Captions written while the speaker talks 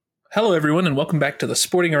Hello, everyone, and welcome back to the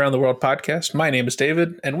Sporting Around the World podcast. My name is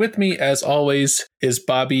David, and with me, as always, is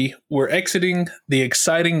Bobby. We're exiting the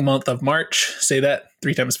exciting month of March. Say that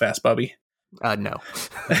 3 times fast, Bobby. No.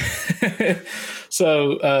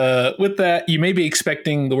 So, with that, you may be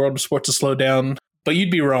expecting the world of sports to slow down, but you'd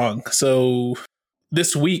be wrong. So,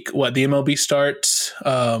 this week, the MLB starts?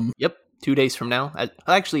 Yep, 2 days from now.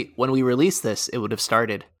 Actually, when we release this, it would have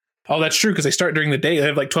started. Oh, that's true, because they start during the day. They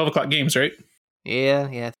have like 12 o'clock games, right?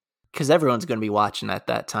 Yeah. Because everyone's going to be watching at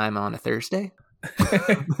that time on a Thursday.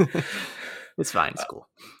 It's fine. It's cool.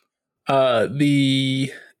 The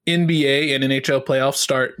NBA and NHL playoffs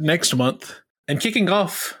start next month. And kicking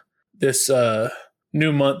off this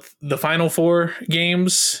new month, the Final Four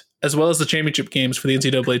games, as well as the championship games for the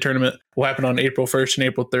NCAA tournament, will happen on April 1st and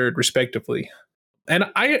April 3rd, respectively. And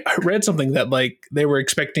I read something that they were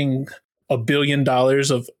expecting $1 billion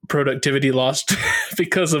of productivity lost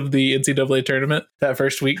because of the NCAA tournament that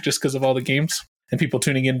first week, just because of all the games and people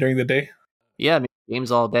tuning in during the day. Yeah, games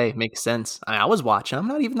all day. Makes sense. I was watching. I'm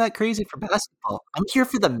not even that crazy for basketball. I'm here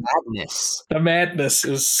for the madness. The madness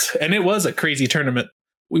is, and it was a crazy tournament.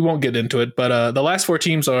 We won't get into it, but the last 4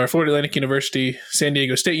 teams are Florida Atlantic University, San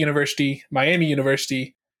Diego State University, Miami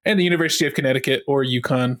University, and the University of Connecticut, or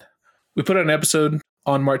UConn. We put out an episode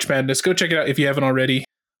on March Madness. Go check it out if you haven't already.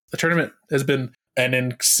 The tournament has been an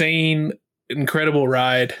insane, incredible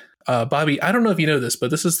ride. Bobby, I don't know if you know this,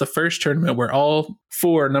 but this is the first tournament where all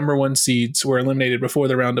 4 number 1 seeds were eliminated before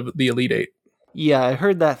the round of the Elite 8. Yeah, I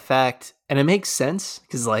heard that fact, and it makes sense,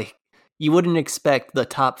 because you wouldn't expect the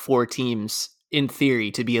top 4 teams, in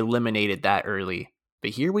theory, to be eliminated that early.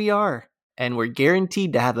 But here we are, and we're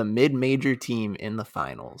guaranteed to have a mid-major team in the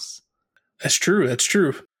finals. That's true.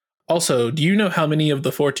 Also, do you know how many of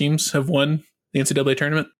the 4 teams have won the NCAA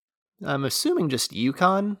tournament? I'm assuming just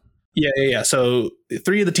UConn. Yeah. So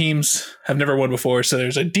 3 of the teams have never won before, so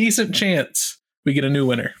there's a decent chance we get a new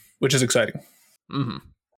winner, which is exciting. Mm-hmm.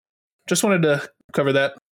 Just wanted to cover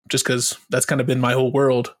that, just because that's kind of been my whole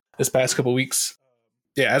world this past couple weeks.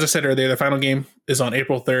 Yeah, as I said earlier, the final game is on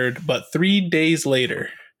April 3rd, but 3 days later,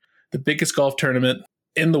 the biggest golf tournament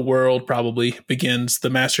in the world probably begins, the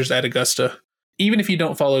Masters at Augusta. Even if you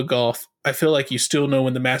don't follow golf, I feel like you still know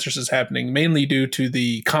when the Masters is happening, mainly due to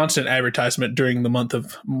the constant advertisement during the month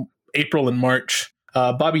of April and March.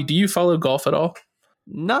 Bobby, do you follow golf at all?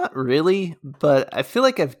 Not really, but I feel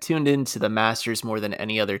like I've tuned into the Masters more than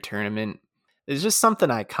any other tournament. There's just something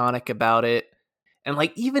iconic about it. And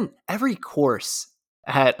even every course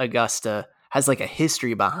at Augusta has a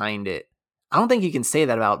history behind it. I don't think you can say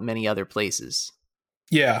that about many other places.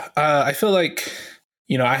 Yeah, I feel like,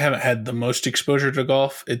 I haven't had the most exposure to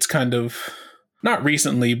golf. It's kind of, not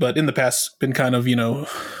recently, but in the past, been kind of,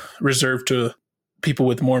 reserved to people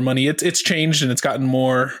with more money. It's changed and it's gotten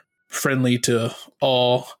more friendly to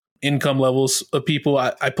all income levels of people.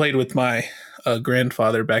 I played with my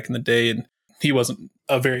grandfather back in the day, and he wasn't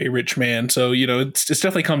a very rich man. So, it's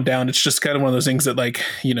definitely come down. It's just kind of one of those things that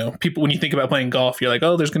people, when you think about playing golf, you're like,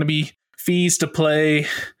 oh, there's going to be fees to play.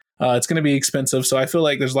 It's going to be expensive. So I feel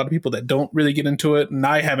like there's a lot of people that don't really get into it. And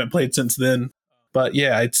I haven't played since then. But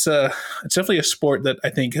yeah, it's definitely a sport that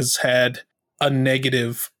I think has had a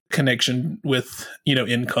negative connection with,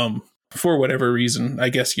 income for whatever reason. I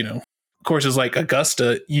guess, courses like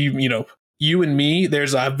Augusta, you and me,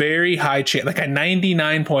 there's a very high chance, like a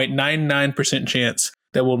 99.99% chance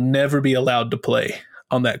that we'll never be allowed to play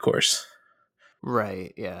on that course.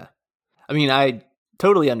 Right. Yeah. I mean, I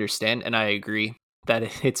totally understand, and I agree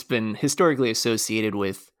that it's been historically associated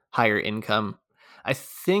with higher income. I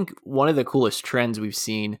think one of the coolest trends we've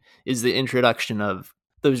seen is the introduction of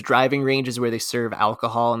those driving ranges where they serve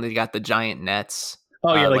alcohol and they got the giant nets.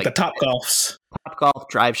 Oh yeah, like the Top Golfs. Top Golf,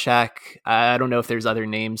 Drive Shack. I don't know if there's other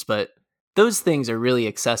names, but those things are really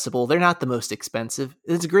accessible. They're not the most expensive.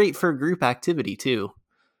 It's great for group activity too.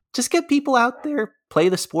 Just get people out there, play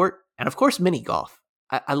the sport, and of course mini golf.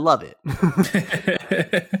 I love it.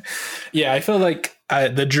 Yeah, I feel like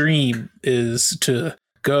the dream is to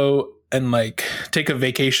go and take a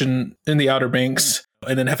vacation in the Outer Banks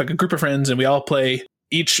and then have a group of friends and we all play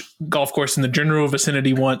each golf course in the general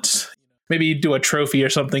vicinity once. Maybe do a trophy or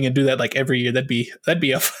something and do that every year. That'd be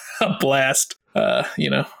a blast.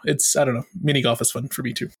 It's, I don't know, mini golf is fun for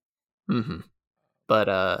me too. Mm-hmm. But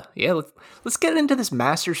yeah, let's get into this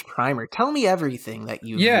Masters primer. Tell me everything that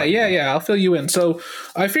you. Yeah. I'll fill you in. So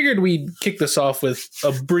I figured we'd kick this off with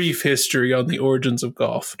a brief history on the origins of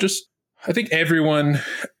golf. I think everyone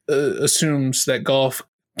assumes that golf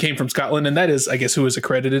came from Scotland, and that is, I guess, who is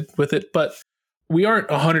accredited with it. But we aren't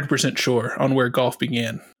 100% sure on where golf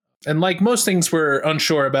began. And like most things we're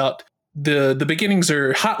unsure about, the beginnings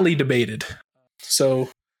are hotly debated. So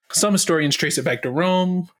Some historians trace it back to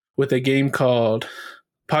Rome with a game called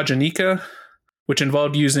Paginica, which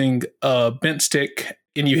involved using a bent stick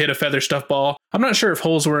and you hit a feather stuff ball. I'm not sure if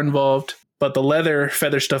holes were involved, but the leather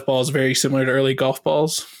feather stuff ball is very similar to early golf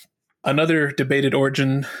balls. Another debated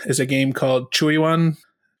origin is a game called Chuiwan,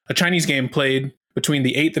 a Chinese game played between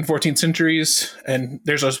the 8th and 14th centuries. And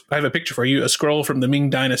I have a picture for you, a scroll from the Ming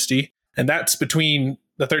Dynasty. And that's between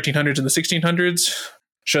the 1300s and the 1600s.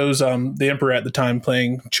 Shows the emperor at the time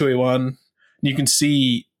playing Chuiwan. You can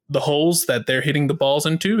see the holes that they're hitting the balls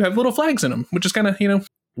into have little flags in them, which is kind of,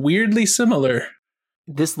 weirdly similar.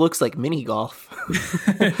 This looks like mini golf.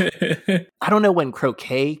 I don't know when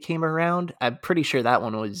croquet came around. I'm pretty sure that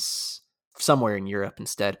one was somewhere in Europe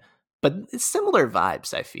instead. But it's similar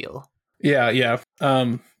vibes, I feel. Yeah.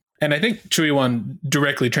 And I think Chuiwan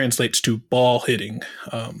directly translates to ball hitting.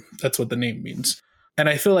 That's what the name means. And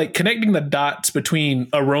I feel like connecting the dots between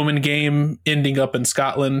a Roman game ending up in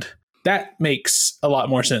Scotland, that makes a lot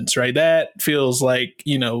more sense, right? That feels like,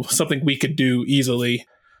 something we could do easily.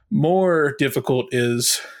 More difficult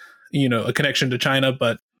is, a connection to China,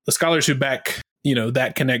 but the scholars who back,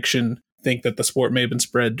 that connection think that the sport may have been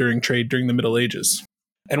spread during trade during the Middle Ages.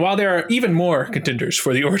 And while there are even more contenders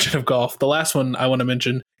for the origin of golf, the last one I want to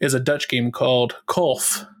mention is a Dutch game called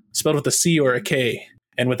Kolf, spelled with a C or a K.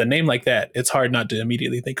 And with a name like that, it's hard not to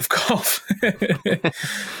immediately think of golf.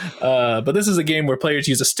 But this is a game where players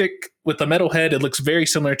use a stick with a metal head. It looks very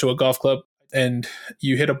similar to a golf club. And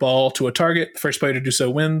you hit a ball to a target. The first player to do so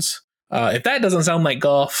wins. If that doesn't sound like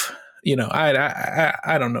golf,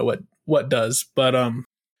 I don't know what does. But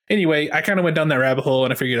anyway, I kind of went down that rabbit hole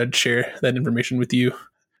and I figured I'd share that information with you.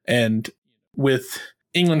 And with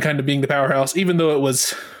England kind of being the powerhouse, even though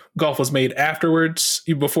golf was made afterwards,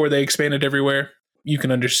 before they expanded everywhere, you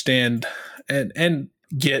can understand and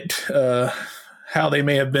get how they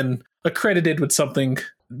may have been accredited with something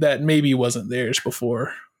that maybe wasn't theirs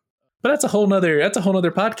before. But that's a whole nother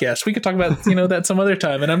podcast. We could talk about, that some other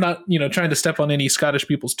time. And I'm not, trying to step on any Scottish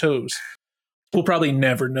people's toes. We'll probably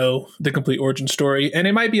never know the complete origin story. And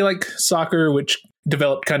it might be like soccer, which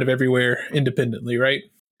developed kind of everywhere independently, right?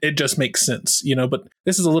 It just makes sense, but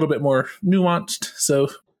this is a little bit more nuanced. So I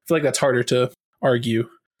feel like that's harder to argue.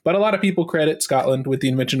 But a lot of people credit Scotland with the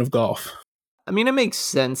invention of golf. I mean, it makes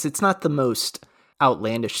sense. It's not the most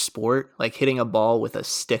outlandish sport, like hitting a ball with a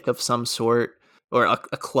stick of some sort. Or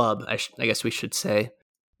a club, I guess we should say.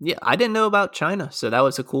 Yeah, I didn't know about China, so that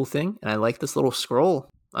was a cool thing. And I like this little scroll.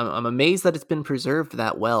 I'm amazed that it's been preserved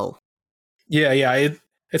that well. Yeah.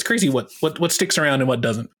 It's crazy what sticks around and what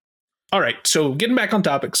doesn't. All right, so getting back on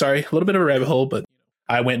topic. Sorry, a little bit of a rabbit hole, but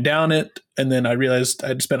I went down it, and then I realized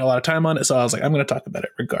I'd spent a lot of time on it, so I was like, I'm going to talk about it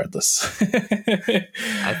regardless.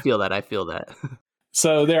 I feel that.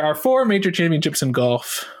 So there are 4 major championships in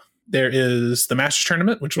golf. There is the Masters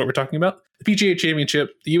Tournament, which is what we're talking about, the PGA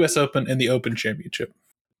Championship, the US Open, and the Open Championship.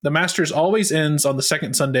 The Masters always ends on the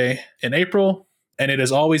second Sunday in April, and it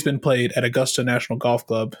has always been played at Augusta National Golf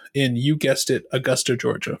Club in, you guessed it, Augusta,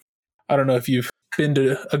 Georgia. I don't know if you've been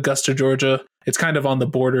to Augusta, Georgia. It's kind of on the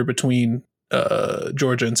border between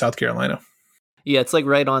Georgia and South Carolina. Yeah, it's like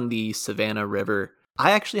right on the Savannah River.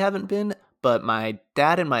 I actually haven't been, but my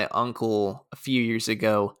dad and my uncle a few years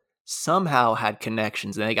ago somehow had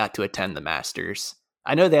connections and they got to attend the Masters.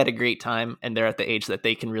 I know they had a great time and they're at the age that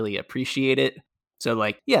they can really appreciate it. So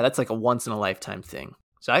that's like a once in a lifetime thing.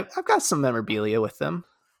 So I've got some memorabilia with them.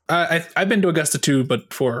 I've been to Augusta too,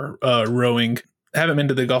 but for rowing. I haven't been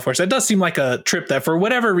to the golf course. It does seem like a trip that for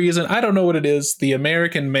whatever reason, I don't know what it is. The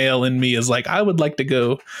American male in me is like, I would like to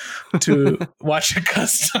go to watch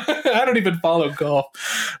Augusta. I don't even follow golf,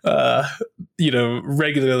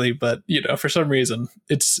 regularly, but for some reason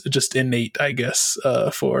it's just innate, I guess,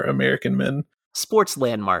 for American men. Sports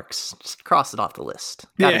landmarks, just cross it off the list.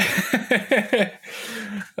 Yeah.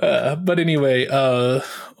 But anyway,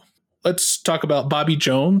 let's talk about Bobby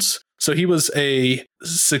Jones. So he was a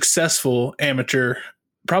successful amateur,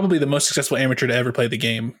 probably the most successful amateur to ever play the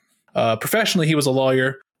game. Professionally, he was a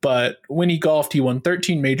lawyer, but when he golfed, he won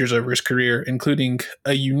 13 majors over his career, including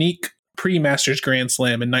a unique pre-Masters Grand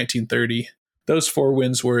Slam in 1930. Those 4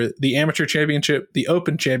 wins were the Amateur Championship, the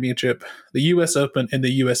Open Championship, the U.S. Open, and the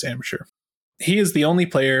U.S. Amateur. He is the only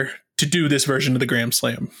player to do this version of the Grand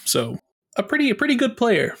Slam, so a pretty good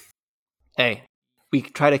player. Hey, we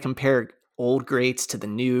try to compare old greats to the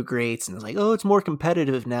new greats, and it's like, it's more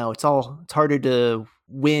competitive now. It's harder to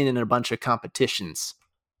win in a bunch of competitions.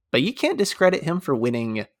 But you can't discredit him for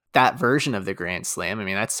winning that version of the Grand Slam. I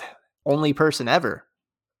mean, that's only person ever.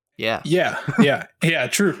 Yeah. Yeah,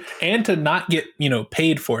 true. And to not get,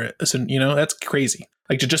 paid for it. So, that's crazy.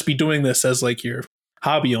 Like to just be doing this as like your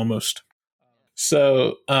hobby almost.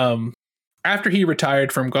 So after he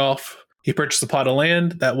retired from golf, he purchased a plot of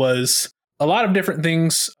land that was a lot of different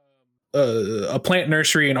things, a plant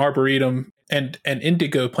nursery, an arboretum, and an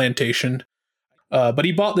indigo plantation. But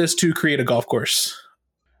he bought this to create a golf course.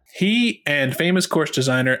 He and famous course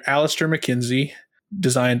designer Alistair McKenzie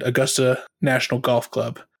designed Augusta National Golf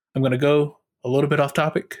Club. I'm going to go a little bit off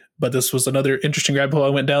topic, but this was another interesting rabbit hole I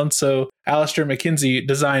went down. So Alistair McKenzie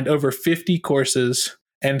designed over 50 courses,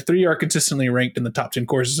 and 3 are consistently ranked in the top 10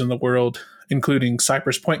 courses in the world, including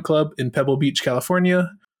Cypress Point Club in Pebble Beach,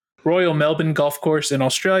 California, Royal Melbourne Golf Course in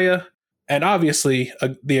Australia, and obviously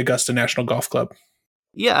the Augusta National Golf Club.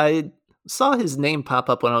 Yeah, I saw his name pop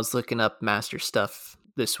up when I was looking up master stuff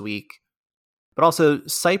this week. But also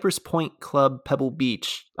Cypress Point Club, Pebble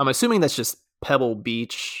Beach. I'm assuming that's just Pebble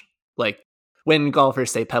Beach. Like when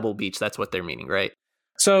golfers say Pebble Beach, that's what they're meaning, right?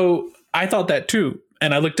 So I thought that too.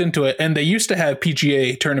 And I looked into it, and they used to have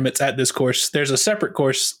PGA tournaments at this course. There's a separate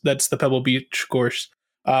course that's the Pebble Beach course.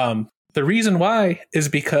 The reason why is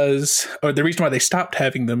because, or the reason why they stopped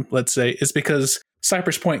having them, let's say, is because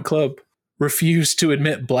Cypress Point Club refused to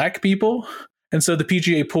admit black people. And so the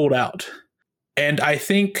PGA pulled out. And I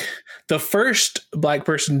think the first black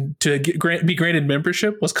person to be granted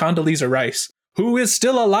membership was Condoleezza Rice, who is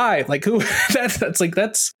still alive. Like who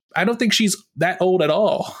that's I don't think she's that old at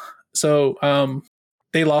all. So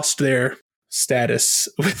they lost their status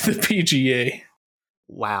with the PGA.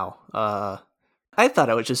 Wow. I thought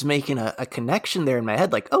I was just making a connection there in my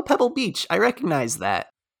head, like, oh, Pebble Beach, I recognize that.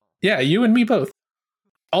 Yeah, you and me both.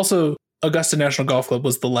 Also, Augusta National Golf Club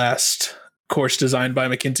was the last course designed by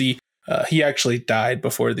McKenzie. He actually died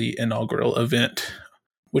before the inaugural event,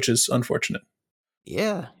 which is unfortunate.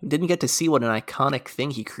 Yeah, didn't get to see what an iconic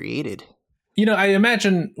thing he created. You know, I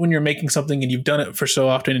imagine when you're making something and you've done it for so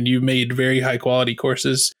often and you've made very high quality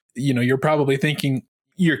courses, you know, you're probably thinking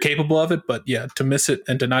you're capable of it. But yeah, to miss it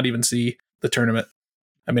and to not even see the tournament.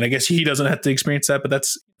 I mean, I guess he doesn't have to experience that, but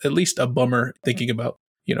that's at least a bummer thinking about,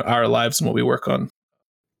 you know, our lives and what we work on.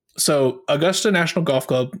 So Augusta National Golf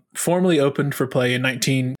Club formally opened for play in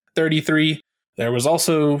 1933. There was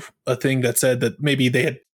also a thing that said that maybe they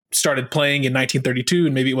had started playing in 1932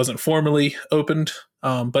 and maybe it wasn't formally opened.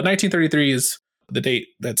 But 1933 is the date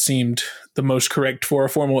that seemed the most correct for a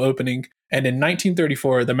formal opening. And in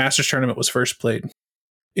 1934, the Masters tournament was first played.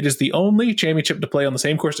 It is the only championship to play on the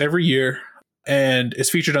same course every year and is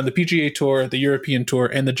featured on the PGA Tour, the European Tour,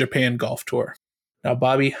 and the Japan Golf Tour. Now,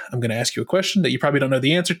 Bobby, I'm going to ask you a question that you probably don't know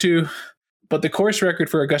the answer to, but the course record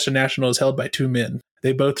for Augusta National is held by 2 men.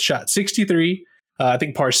 They both shot 63, I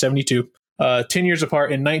think par 72, 10 years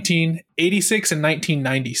apart in 1986 and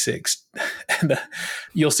 1996. And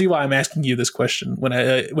you'll see why I'm asking you this question when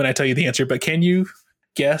I tell you the answer, but can you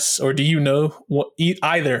guess or do you know what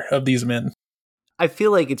either of these men? I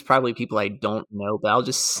feel like it's probably people I don't know, but I'll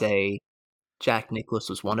just say Jack Nicklaus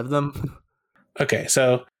was one of them. Okay,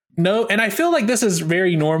 so no, and I feel like this is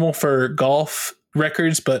very normal for golf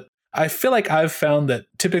records, but I feel like I've found that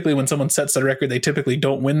typically when someone sets the record, they typically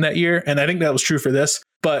don't win that year, and I think that was true for this.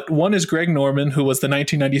 But one is Greg Norman, who was the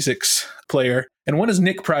 1996 player, and one is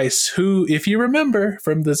Nick Price, who, if you remember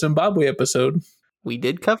from the Zimbabwe episode... We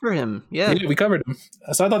did cover him, yeah. We covered him,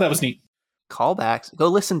 so I thought that was neat. Callbacks. Go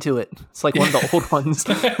listen to it. It's like one of the old ones.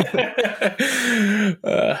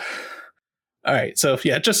 All right. So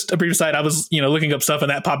yeah, just a brief aside. I was, looking up stuff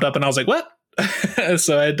and that popped up and I was like, what?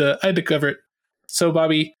 So I had to cover it. So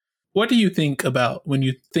Bobby, what do you think about when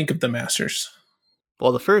you think of the Masters?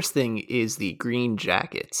 Well, the first thing is the green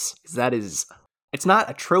jackets. It's not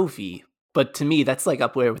a trophy, but to me, that's like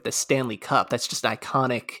up there with the Stanley Cup. That's just an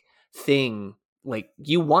iconic thing. Like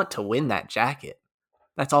you want to win that jacket.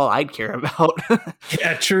 That's all I'd care about.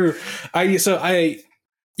 Yeah, true. So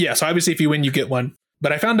obviously if you win, you get one.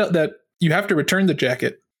 But I found out that you have to return the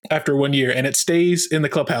jacket after 1 year and it stays in the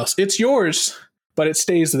clubhouse. It's yours, but it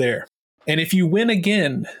stays there. And if you win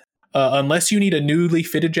again, unless you need a newly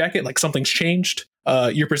fitted jacket, like something's changed,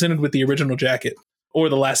 you're presented with the original jacket or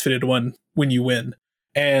the last fitted one when you win.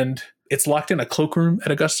 And it's locked in a cloakroom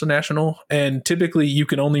at Augusta National. And typically you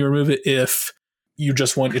can only remove it if you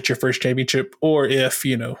just won, it's your first championship, or if,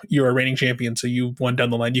 you're a reigning champion, so you won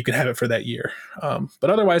down the line, you can have it for that year.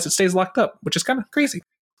 But otherwise it stays locked up, which is kind of crazy.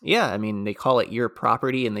 Yeah, I mean, they call it your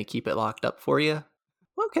property and they keep it locked up for you.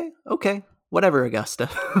 Okay. Whatever, Augusta.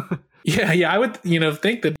 Yeah, I would,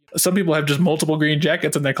 think that some people have just multiple green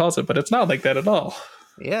jackets in their closet, but it's not like that at all.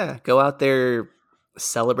 Yeah, go out there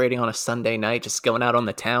celebrating on a Sunday night, just going out on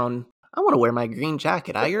the town. I want to wear my green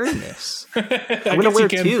jacket. I earned this. I'm going to wear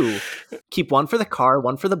 2. Keep one for the car,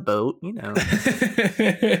 one for the boat,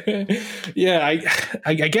 Yeah,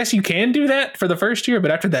 I guess you can do that for the first year,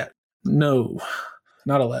 but after that, No,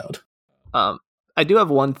 not allowed. I do have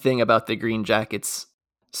one thing about the Green Jackets.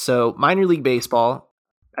 So, minor league baseball,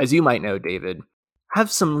 as you might know, David,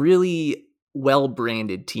 have some really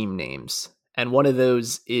well-branded team names. And one of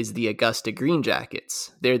those is the Augusta Green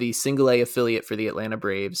Jackets. They're the single A affiliate for the Atlanta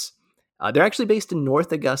Braves. They're actually based in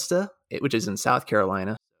North Augusta, which is in South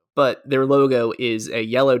Carolina. But their logo is a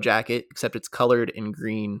yellow jacket, except it's colored in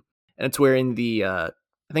green. And it's wearing I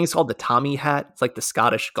think it's called the Tommy hat. It's like the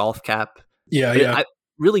Scottish golf cap. Yeah, But yeah.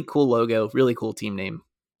 Really cool logo, really cool team name.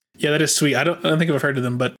 Yeah, that is sweet. I don't think I've heard of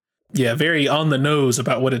them, but yeah, very on the nose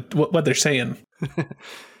about what they're saying.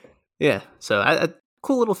 Yeah, so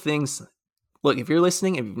cool little things. Look, if you're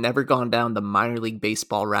listening and you've never gone down the minor league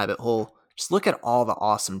baseball rabbit hole, just look at all the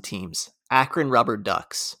awesome teams. Akron Rubber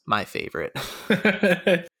Ducks, my favorite.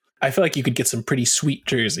 I feel like you could get some pretty sweet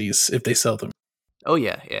jerseys if they sell them. Oh,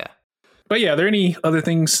 yeah, yeah. But yeah, are there any other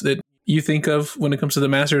things that you think of when it comes to the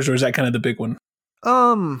Masters, or is that kind of the big one?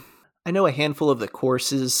 I know a handful of the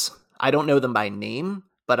courses. I don't know them by name,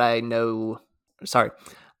 but I know... Sorry.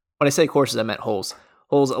 When I say courses, I meant holes.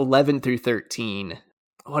 Holes 11 through 13.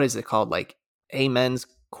 What is it called? Like Amen's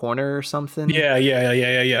Corner or something? Yeah.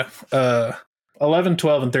 11,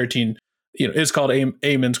 12, and 13, is called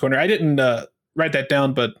Amen's Corner. I didn't write that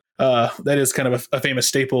down, but that is kind of a famous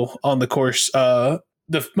staple on the course. The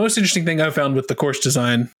most interesting thing I've found with the course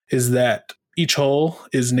design is that each hole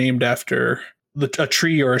is named after a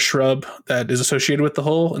tree or a shrub that is associated with the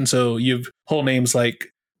hole. And so you've hole names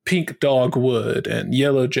like pink dogwood and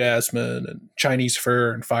yellow jasmine and Chinese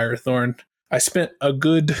fir and firethorn. I spent a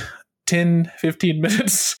good 10, 15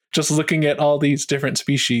 minutes just looking at all these different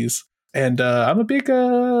species. And I'm a big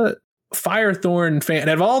firethorn fan. And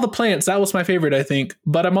of all the plants, that was my favorite, I think.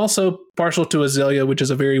 But I'm also partial to azalea, which is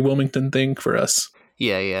a very Wilmington thing for us.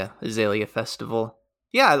 Yeah. Azalea Festival.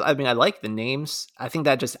 Yeah, I mean, I like the names. I think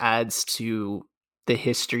that just adds to the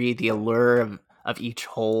history, the allure of each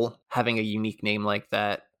hole having a unique name like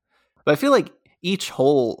that. But I feel like each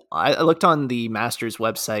hole, I looked on the Masters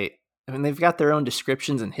website. I mean, they've got their own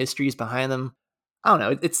descriptions and histories behind them. I don't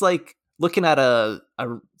know. It's like looking at a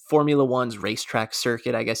Formula One's racetrack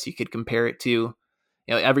circuit, I guess you could compare it to.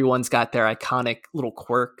 Everyone's got their iconic little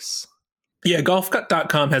quirks. Yeah,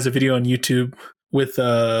 golf.com has a video on YouTube with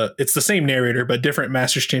it's the same narrator but different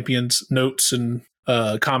Masters champions notes and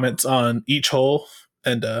comments on each hole.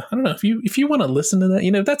 And I don't know, if you want to listen to that,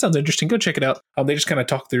 if that sounds interesting, go check it out. They just kind of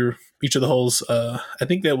talk through each of the holes. I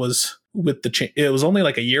think that was with it was only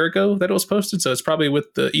like a year ago that it was posted, so it's probably with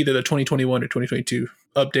either the 2021 or 2022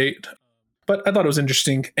 update. But I thought it was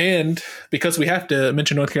interesting, and because we have to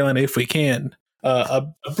mention North Carolina if we can, a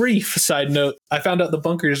brief side note: I found out the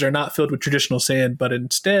bunkers are not filled with traditional sand, but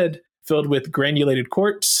instead filled with granulated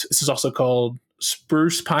quartz. This is also called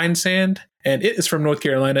spruce pine sand, and it is from North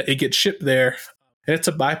Carolina. It gets shipped there, and it's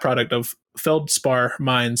a byproduct of feldspar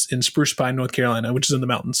mines in Spruce Pine, North Carolina, which is in the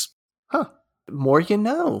mountains. Huh. More you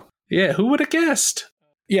know. Yeah, who would have guessed?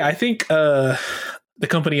 Yeah, I think the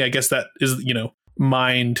company, I guess that is,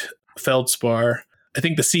 mined feldspar. I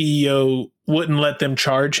think the CEO wouldn't let them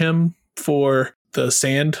charge him for the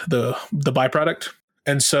sand, the byproduct.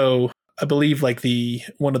 And so I believe like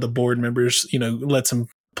one of the board members, lets him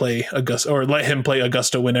play Augusta, or let him play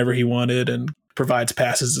Augusta whenever he wanted, and provides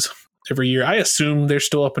passes every year. I assume they're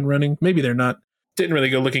still up and running. Maybe they're not. Didn't really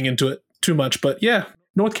go looking into it too much, but yeah,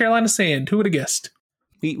 North Carolina sand. Who would have guessed?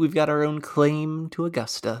 We've got our own claim to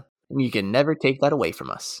Augusta, and you can never take that away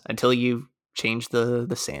from us until you change the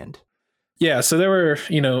sand. Yeah, so there were,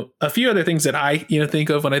 a few other things that I,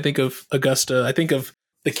 think of when I think of Augusta. I think of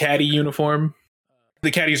the caddy uniform.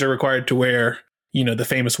 The caddies are required to wear, the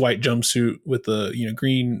famous white jumpsuit with the,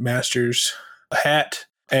 green Masters hat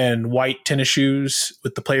and white tennis shoes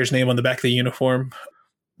with the player's name on the back of the uniform.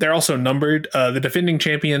 They're also numbered. The defending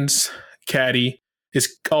champions caddy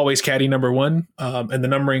is always caddy number 1, and the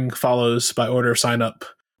numbering follows by order of sign up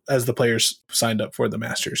as the players signed up for the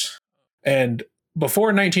Masters. And before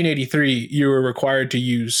 1983, you were required to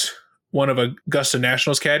use one of Augusta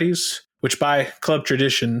National's caddies, which by club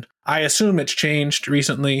tradition, I assume it's changed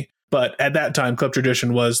recently, but at that time, club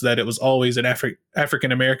tradition was that it was always an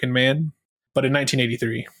African-American man. But in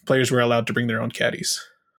 1983, players were allowed to bring their own caddies.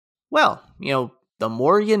 Well, the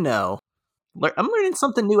more you know. I'm learning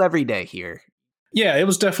something new every day here. Yeah, it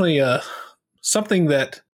was definitely something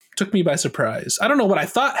that took me by surprise. I don't know what I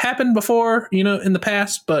thought happened before, in the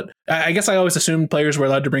past, but I guess I always assumed players were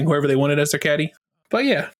allowed to bring whoever they wanted as their caddy. But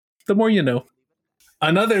yeah, the more you know.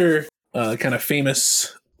 Another kind of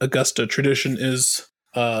famous Augusta tradition is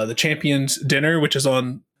the Champions Dinner, which is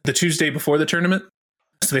on the Tuesday before the tournament.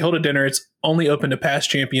 So they hold a dinner. It's only open to past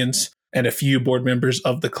champions. and a few board members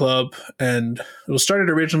of the club. And it was started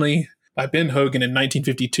originally by Ben Hogan in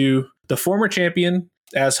 1952. The former champion,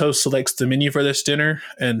 as host, selects the menu for this dinner,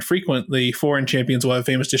 and frequently foreign champions will have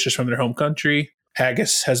famous dishes from their home country.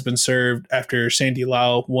 Haggis has been served after Sandy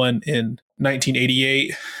Lyle won in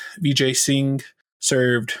 1988. Vijay Singh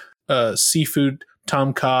served seafood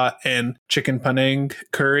tom kha and chicken panang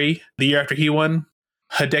curry the year after he won.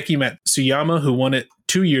 Hideki Matsuyama, who won it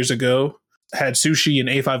 2 years ago, had sushi and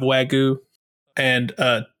A5 Wagyu. And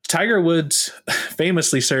Tiger Woods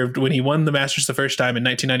famously served, when he won the Masters the first time in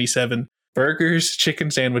 1997, burgers,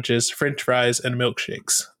 chicken sandwiches, french fries, and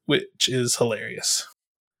milkshakes, which is hilarious.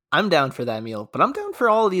 I'm down for that meal, but I'm down for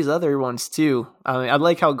all of these other ones too. I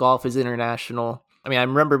like how golf is international. I mean, I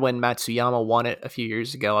remember when Matsuyama won it a few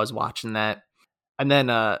years ago. I was watching that. And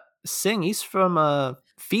then Singh, he's from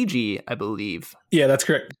Fiji, I believe. Yeah, that's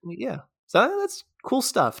correct. Yeah. So that's cool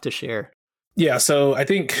stuff to share. Yeah, so I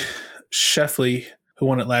think Sheffley, who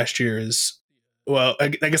won it last year, is, well, I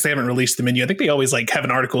guess they haven't released the menu. I think they always have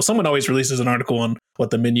an article. Someone always releases an article on what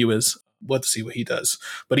the menu is. We'll have to see what he does.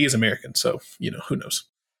 But he is American, so, who knows.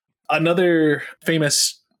 Another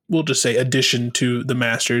famous, we'll just say, addition to the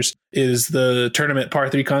Masters is the tournament par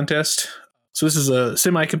 3 contest. So this is a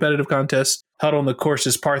semi-competitive contest held on the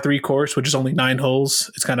course's par 3 course, which is only 9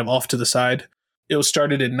 holes. It's kind of off to the side. It was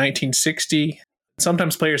started in 1960.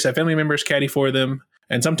 Sometimes players have family members caddy for them,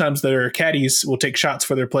 and sometimes their caddies will take shots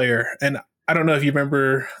for their player. And I don't know if you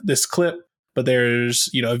remember this clip, but there's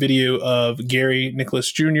a video of Gary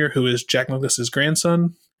Nicklaus Jr., who is Jack Nicklaus's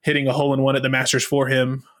grandson, hitting a hole-in-one at the Masters for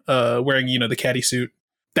him, wearing, the caddy suit.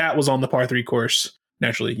 That was on the par 3 course.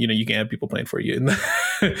 Naturally, you can have people playing for you.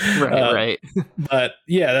 Right. But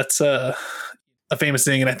yeah, that's a famous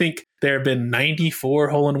thing. And I think there have been 94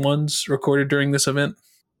 hole-in-ones recorded during this event.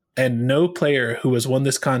 And no player who has won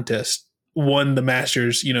this contest won the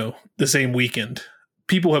Masters, the same weekend.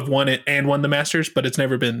 People have won it and won the Masters, but it's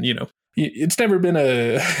never been, it's never been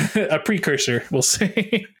a precursor, we'll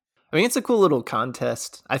say. I mean, it's a cool little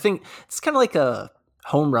contest. I think it's kind of like a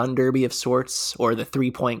home run derby of sorts, or the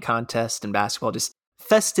 3-point contest in basketball, just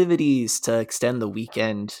festivities to extend the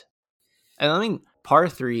weekend. And I mean, par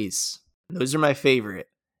 3s, those are my favorite.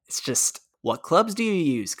 It's just, what clubs do you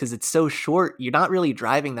use? Because it's so short, you're not really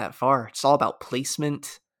driving that far. It's all about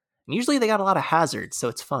placement. And usually they got a lot of hazards, so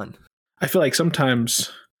it's fun. I feel like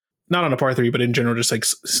sometimes, not on a par 3, but in general, just like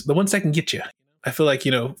the ones that can get you. I feel like,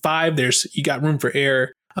 5, you got room for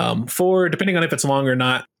error. 4, depending on if it's long or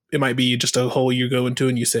not, it might be just a hole you go into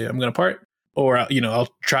and you say, I'm going to part. Or, I'll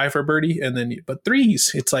try for birdie. And then, but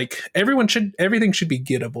 3s, it's like everything should be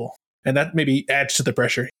gettable. And that maybe adds to the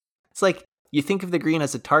pressure. It's like you think of the green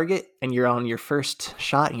as a target and you're on your first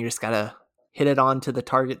shot and you just got to hit it onto the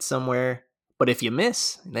target somewhere. But if you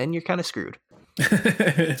miss, then you're kind of screwed.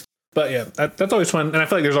 But yeah, that's always fun. And I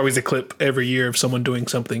feel like there's always a clip every year of someone doing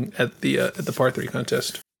something at the par 3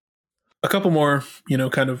 contest. A couple more,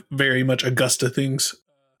 kind of very much Augusta things.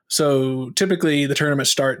 So typically the tournament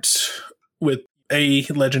starts with a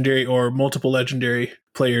legendary or multiple legendary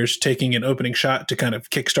players taking an opening shot to kind of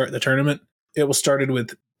kickstart the tournament. It was started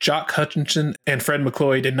with Jock Hutchinson and Fred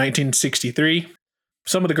McLeod in 1963.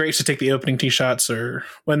 Some of the greats to take the opening tee shots are,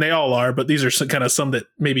 when they all are, but these are some that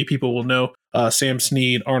maybe people will know. Sam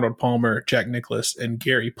Snead, Arnold Palmer, Jack Nicklaus, and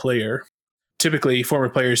Gary Player. Typically, former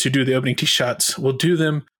players who do the opening tee shots will do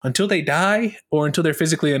them until they die or until they're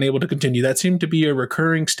physically unable to continue. That seemed to be a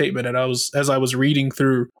recurring statement as I was reading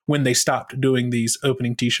through when they stopped doing these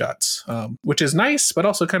opening tee shots, which is nice, but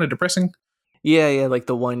also kind of depressing. Yeah, like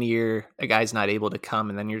the 1 year a guy's not able to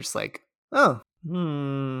come, and then you're just like, oh,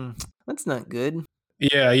 that's not good.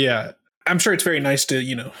 Yeah. I'm sure it's very nice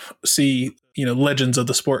to, see, legends of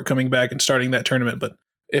the sport coming back and starting that tournament, but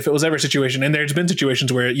if it was ever a situation, and there's been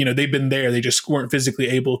situations where, they've been there, they just weren't physically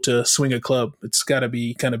able to swing a club. It's got to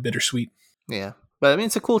be kind of bittersweet. Yeah. But I mean,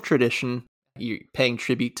 it's a cool tradition. You're paying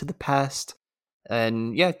tribute to the past.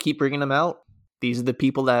 And yeah, keep bringing them out. These are the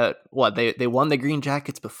people that, they won the green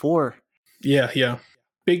jackets before. Yeah.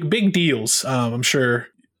 Big deals. I'm sure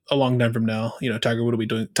a long time from now, Tiger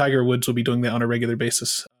Woods will be doing that on a regular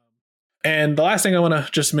basis. And the last thing I want to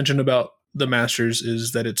just mention about the Masters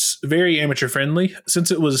is that it's very amateur friendly.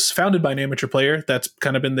 Since it was founded by an amateur player, that's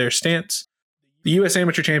kind of been their stance. The U.S.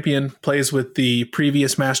 Amateur Champion plays with the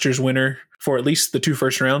previous Masters winner for at least the 2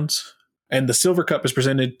 first rounds. And the Silver Cup is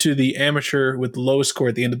presented to the amateur with the lowest score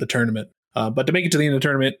at the end of the tournament. But to make it to the end of the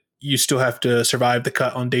tournament, you still have to survive the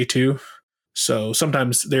cut on day 2. So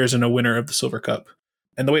sometimes there isn't a winner of the Silver Cup.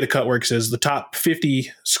 And the way the cut works is the top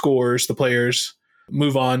 50 scores, the players,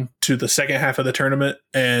 move on to the second half of the tournament.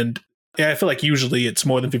 And yeah, I feel like usually it's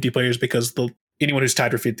more than 50 players because the anyone who's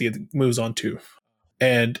tied for 50th moves on to.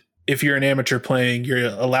 And if you're an amateur playing, you're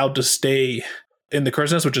allowed to stay in the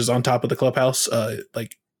Crow's Nest, which is on top of the clubhouse.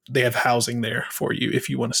 Like they have housing there for you if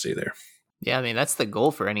you want to stay there. Yeah, I mean, that's the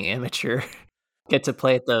goal for any amateur. Get to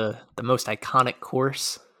play at the most iconic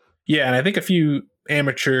course. Yeah, and I think a few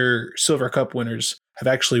amateur Silver Cup winners have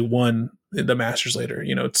actually won the Masters later.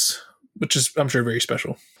 You know, which is, I'm sure, very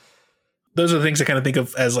special. Those are the things I kind of think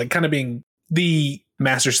of as like kind of being the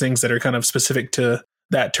Masters things that are kind of specific to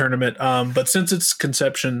that tournament. But since its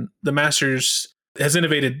conception, the Masters has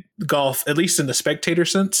innovated golf, at least in the spectator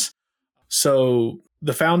sense. So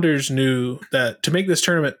the founders knew that to make this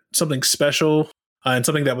tournament something special and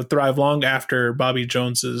something that would thrive long after Bobby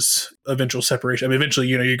Jones's eventual separation. I mean, eventually,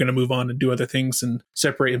 you know, you're going to move on and do other things and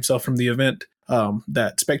separate himself from the event.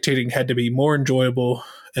 That spectating had to be more enjoyable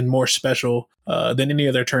and more special than any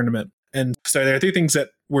other tournament. And so there are three things that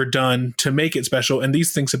were done to make it special, and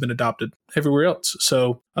these things have been adopted everywhere else.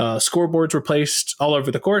 So scoreboards were placed all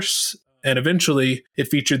over the course, and eventually it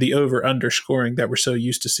featured the over-under scoring that we're so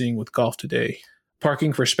used to seeing with golf today.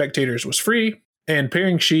 Parking for spectators was free, and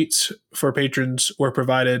pairing sheets for patrons were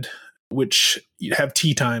provided, which have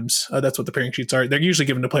tee times. That's what the pairing sheets are. They're usually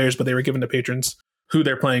given to players, but they were given to patrons who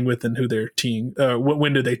they're playing with and who they're teeing.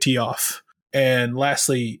 When do they tee off? And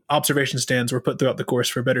lastly, observation stands were put throughout the course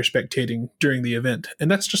for better spectating during the event.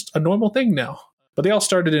 And that's just a normal thing now. But they all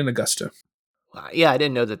started in Augusta. Yeah, I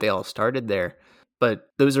didn't know that they all started there. But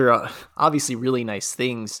those are obviously really nice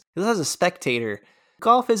things. Because as a spectator,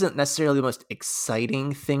 golf isn't necessarily the most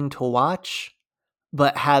exciting thing to watch.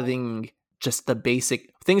 But having just the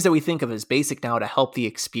basic things that we think of as basic now to help the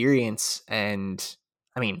experience. And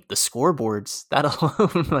I mean, the scoreboards, that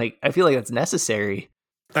alone, like, I feel like that's necessary.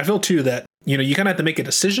 I feel too that, you know, you kind of have to make a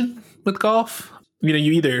decision with golf. You know,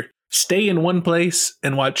 you either stay in one place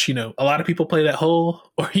and watch, you know, a lot of people play that hole,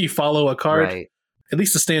 or you follow a card. Right. At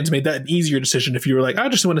least the stands made that an easier decision if you were like, I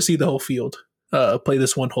just want to see the whole field, play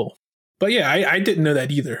this one hole. But yeah, I didn't know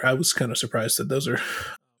that either. I was kind of surprised that those are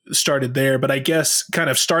started there. But I guess kind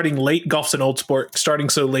of starting late, golf's an old sport, starting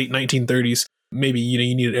so late 1930s, maybe, you know,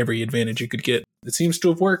 you needed every advantage you could get. It seems to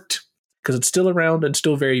have worked because it's still around and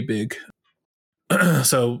still very big.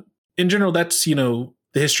 So in general, that's, you know,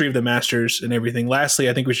 the history of the Masters and everything. Lastly,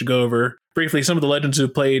 I think we should go over briefly some of the legends who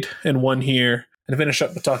played and won here and finish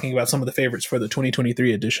up with talking about some of the favorites for the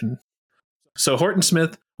 2023 edition. So Horton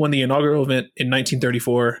Smith won the inaugural event in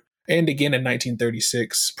 1934 and again in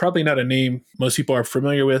 1936. Probably not a name most people are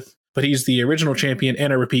familiar with, but he's the original champion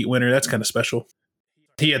and a repeat winner. That's kind of special.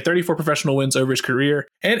 He had 34 professional wins over his career.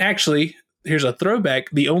 And actually, here's a throwback,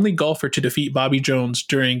 the only golfer to defeat Bobby Jones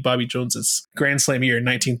during Bobby Jones's Grand Slam year in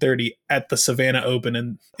 1930 at the Savannah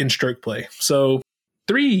Open in stroke play. So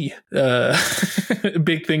 3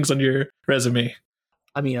 big things on your resume.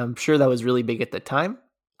 I mean, I'm sure that was really big at the time.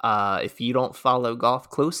 If you don't follow golf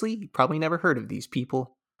closely, you probably never heard of these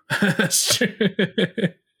people. That's true.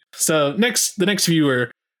 So the next few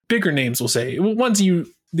are bigger names, we'll say. Ones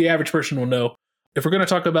the average person will know. If we're going to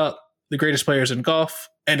talk about the greatest players in golf,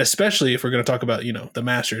 and especially if we're going to talk about, you know, the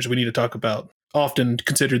Masters, we need to talk about, often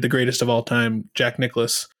considered the greatest of all time, Jack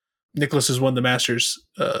Nicklaus. Nicklaus has won the Masters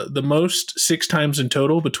the most, 6 times in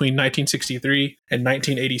total between 1963 and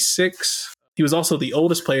 1986. He was also the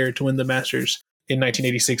oldest player to win the Masters in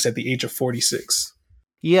 1986 at the age of 46.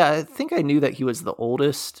 Yeah, I think I knew that he was the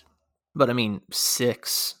oldest, but I mean,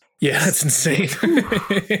 6. Yeah, that's insane.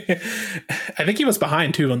 I think he was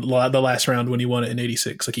behind too on the last round when he won it in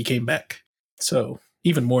 86. Like he came back. So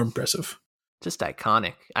even more impressive. Just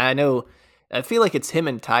iconic. I feel like it's him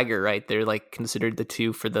and Tiger, right? They're like considered the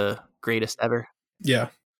 2 for the greatest ever. Yeah.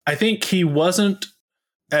 I think he wasn't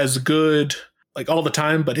as good like all the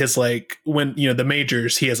time, but his like when, you know, the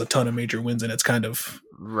majors, he has a ton of major wins and it's kind of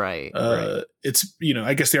right. It's, you know,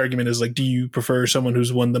 I guess the argument is like, do you prefer someone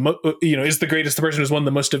who's won the is the greatest the person who's won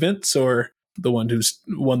the most events or the one who's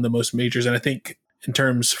won the most majors? And I think in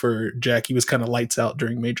terms for Jack, he was kind of lights out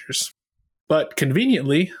during majors. But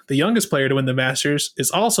conveniently, the youngest player to win the Masters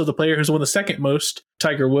is also the player who's won the second most,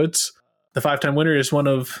 Tiger Woods. The 5-time winner is one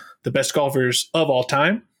of the best golfers of all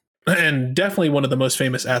time and definitely one of the most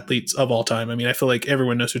famous athletes of all time. I mean, I feel like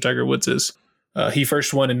everyone knows who Tiger Woods is. He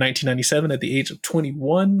first won in 1997 at the age of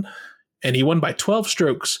 21, and he won by 12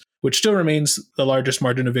 strokes, which still remains the largest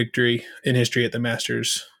margin of victory in history at the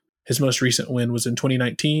Masters. His most recent win was in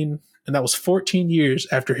 2019, and that was 14 years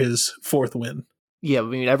after his 4th win. Yeah, I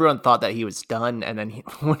mean, everyone thought that he was done, and then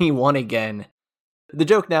when he won again, the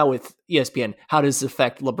joke now with ESPN, how does this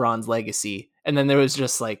affect LeBron's legacy? And then there was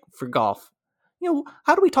just like, for golf, you know,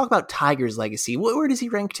 how do we talk about Tiger's legacy? Where does he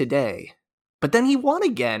rank today? But then he won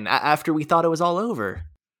again after we thought it was all over.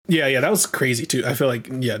 Yeah, that was crazy too. I feel like,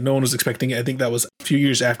 no one was expecting it. I think that was a few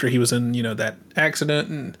years after he was in, that accident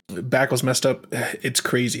and back was messed up. It's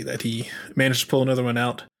crazy that he managed to pull another one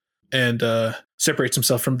out and separates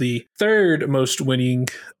himself from the third most winning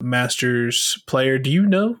Masters player. Do you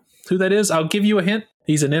know who that is? I'll give you a hint.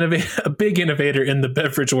 He's a big innovator in the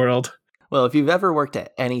beverage world. Well, if you've ever worked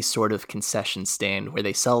at any sort of concession stand where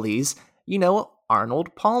they sell these, you know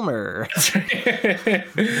Arnold Palmer.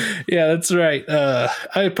 Yeah, that's right.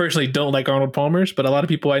 I personally don't like Arnold Palmer's, but a lot of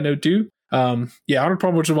people I know do. Arnold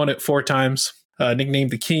Palmer's won it 4 times,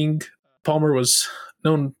 nicknamed the King. Palmer was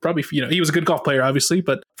known probably for, he was a good golf player, obviously,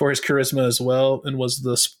 but for his charisma as well, and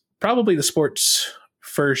was probably the sport's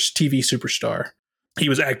first TV superstar. He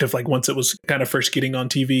was active like once it was kind of first getting on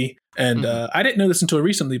TV. And I didn't know this until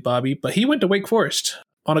recently, Bobby, but he went to Wake Forest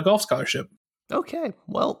on a golf scholarship. Okay,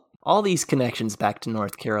 well, all these connections back to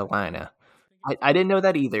North Carolina. I didn't know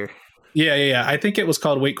that either. Yeah. I think it was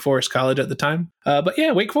called Wake Forest College at the time. But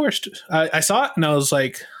yeah, Wake Forest. I saw it and I was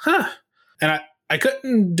like, huh. And I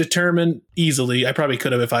couldn't determine easily. I probably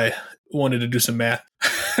could have if I wanted to do some math.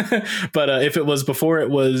 But if it was before it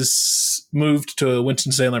was moved to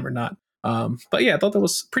Winston-Salem or not. But yeah, I thought that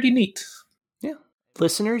was pretty neat. Yeah.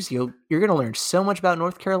 Listeners, you're going to learn so much about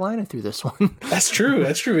North Carolina through this one. That's true.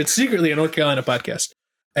 It's secretly a North Carolina podcast.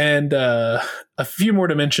 And a few more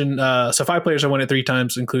to mention. So 5 players have won it 3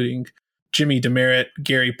 times, including Jimmy Demerit,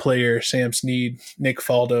 Gary Player, Sam Snead, Nick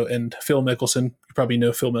Faldo, and Phil Mickelson. You probably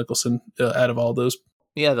know Phil Mickelson out of all those.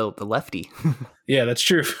 Yeah, the lefty. Yeah, that's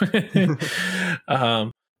true.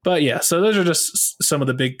 But yeah, so those are just some of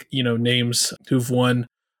the big, names who've won.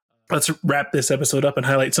 Let's wrap this episode up and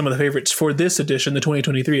highlight some of the favorites for this edition, the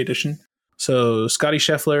 2023 edition. So Scotty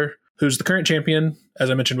Scheffler, who's the current champion, as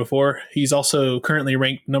I mentioned before. He's also currently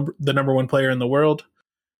ranked the number 1 player in the world.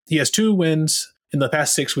 He has 2 wins in the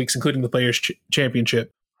past 6 weeks, including the Players'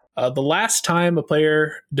 Championship. The last time a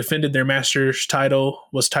player defended their Masters title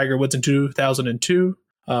was Tiger Woods in 2002.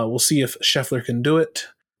 We'll see if Scheffler can do it.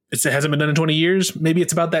 It hasn't been done in 20 years. Maybe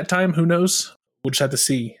it's about that time. Who knows? We'll just have to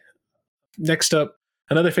see. Next up,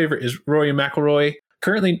 another favorite is Rory McIlroy,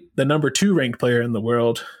 currently the number 2 ranked player in the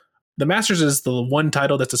world. The Masters is the one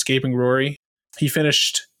title that's escaping Rory. He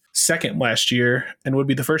finished 2nd last year and would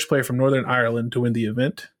be the first player from Northern Ireland to win the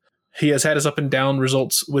event. He has had his up and down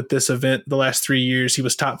results with this event the last 3 years. He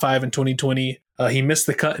was top 5 in 2020. He missed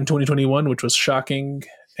the cut in 2021, which was shocking.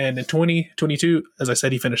 And in 2022, as I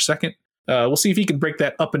said, he finished 2nd. We'll see if he can break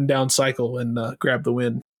that up and down cycle and grab the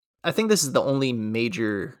win. I think this is the only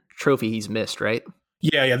major trophy he's missed, right?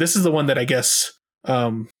 Yeah. This is the one that I guess,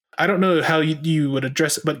 I don't know how you would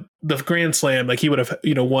address it, but the Grand Slam, like he would have,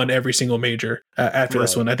 won every single major after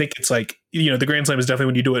this one. I think it's like, the Grand Slam is definitely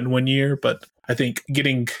when you do it in 1 year, but I think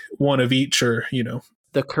getting one of each or,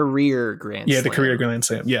 the career Grand Slam. Yeah, the career Grand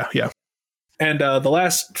Slam. Yeah. And the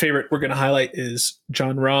last favorite we're going to highlight is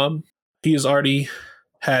Jon Rahm. He has already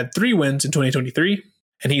had 3 wins in 2023,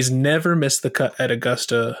 and he's never missed the cut at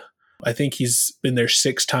Augusta. I think he's been there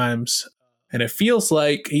 6 times. And it feels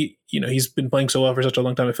like he's been playing so well for such a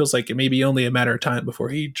long time. It feels like it may be only a matter of time before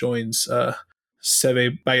he joins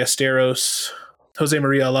Seve Ballesteros, Jose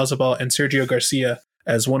Maria Olazabal, and Sergio Garcia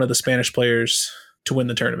as one of the Spanish players to win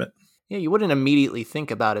the tournament. Yeah, you wouldn't immediately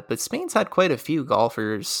think about it, but Spain's had quite a few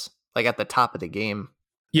golfers like at the top of the game.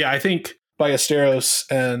 Yeah, I think Ballesteros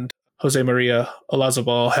and Jose Maria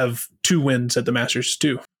Olazabal have 2 wins at the Masters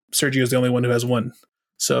too. Sergio's the only one who has 1.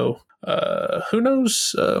 So who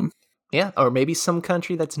knows? Yeah, or maybe some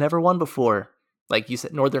country that's never won before. Like you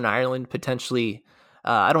said, Northern Ireland, potentially.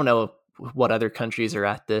 I don't know what other countries are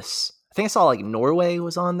at this. I think I saw like Norway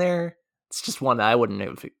was on there. It's just one that I wouldn't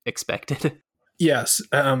have expected. Yes.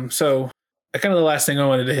 So kind of the last thing I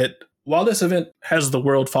wanted to hit. While this event has the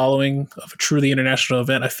world following of a truly international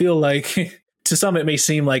event, I feel like to some it may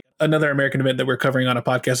seem like another American event that we're covering on a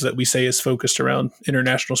podcast that we say is focused around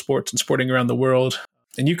international sports and sporting around the world.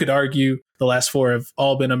 And you could argue the last 4 have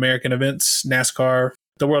all been American events: NASCAR,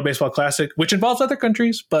 the World Baseball Classic, which involves other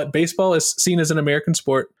countries, but baseball is seen as an American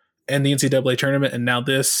sport, and the NCAA tournament, and now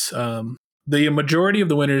this. The majority of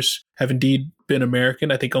the winners have indeed been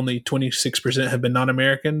American. I think only 26% have been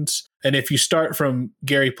non-Americans. And if you start from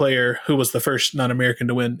Gary Player, who was the first non-American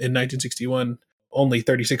to win in 1961, only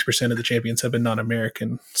 36% of the champions have been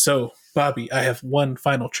non-American. So, Bobby, I have one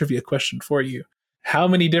final trivia question for you. How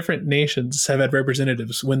many different nations have had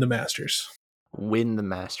representatives win the Masters? Win the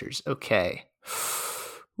Masters. Okay.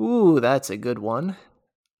 Ooh, that's a good one.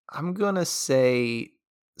 I'm going to say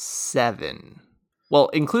 7. Well,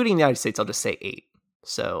 including the United States, I'll just say 8.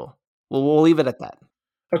 So we'll leave it at that.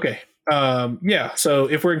 Okay. So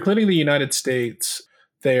if we're including the United States,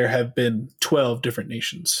 there have been 12 different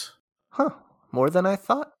nations. Huh. More than I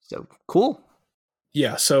thought. So cool.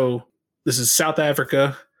 Yeah, so this is South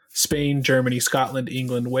Africa, Spain, Germany, Scotland,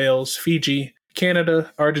 England, Wales, Fiji,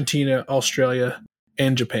 Canada, Argentina, Australia,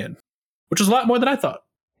 and Japan, which is a lot more than I thought.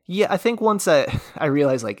 Yeah, I think once I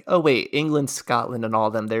realized, like, oh, wait, England, Scotland, and all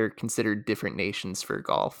of them, they're considered different nations for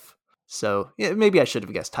golf. So yeah, maybe I should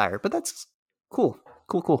have guessed higher, but that's cool.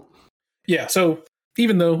 Cool. Yeah, so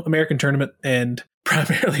even though American tournament and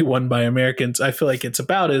primarily won by Americans, I feel like it's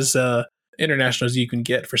about as international as you can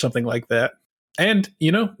get for something like that. And,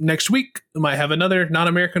 next week we might have another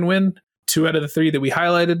non-American win. 2 out of the 3 that we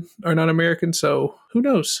highlighted are non-American, so who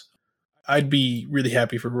knows? I'd be really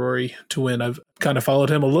happy for Rory to win. I've kind of followed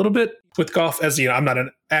him a little bit with golf, as I'm not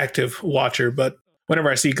an active watcher, but whenever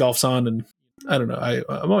I see golf's on, and I don't know,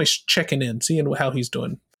 I'm always checking in, seeing how he's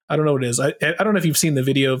doing. I don't know what it is. I don't know if you've seen the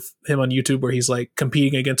video of him on YouTube where he's like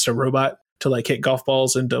competing against a robot to like hit golf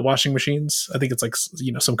balls into washing machines. I think it's like,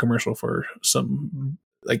 some commercial for some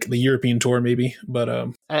like the European tour maybe,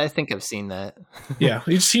 but I think I've seen that. yeah,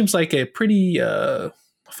 he seems like a pretty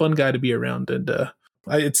fun guy to be around, and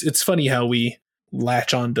it's funny how we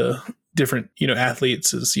latch on to different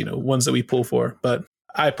athletes as ones that we pull for, but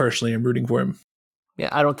I personally am rooting for him. Yeah,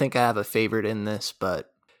 I don't think I have a favorite in this,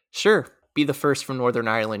 but sure, be the first from Northern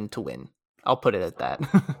Ireland to win. I'll put it at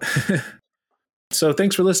that. So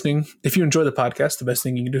thanks for listening. If you enjoy the podcast, the best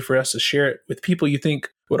thing you can do for us is share it with people you think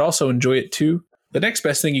would also enjoy it too. The next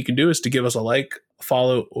best thing you can do is to give us a like,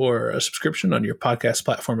 follow, or a subscription on your podcast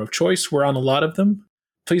platform of choice. We're on a lot of them.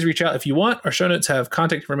 Please reach out if you want. Our show notes have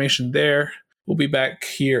contact information there. We'll be back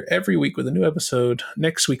here every week with a new episode.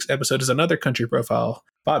 Next week's episode is another country profile.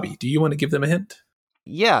 Bobby, do you want to give them a hint?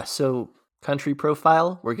 Yeah, so country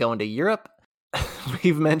profile, we're going to Europe.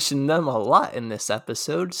 We've mentioned them a lot in this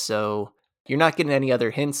episode, so you're not getting any other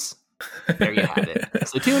hints. There you have it.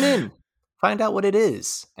 So tune in, find out what it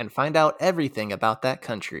is, and find out everything about that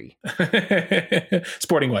country.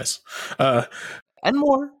 Sporting wise. And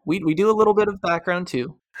more. We do a little bit of background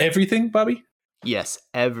too. Everything, Bobby? Yes,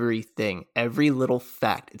 everything. Every little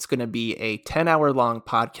fact. It's going to be a 10-hour long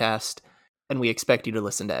podcast, and we expect you to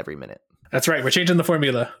listen to every minute. That's right. We're changing the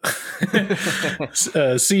formula.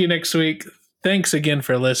 See you next week. Thanks again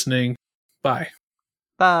for listening. Bye.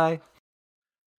 Bye.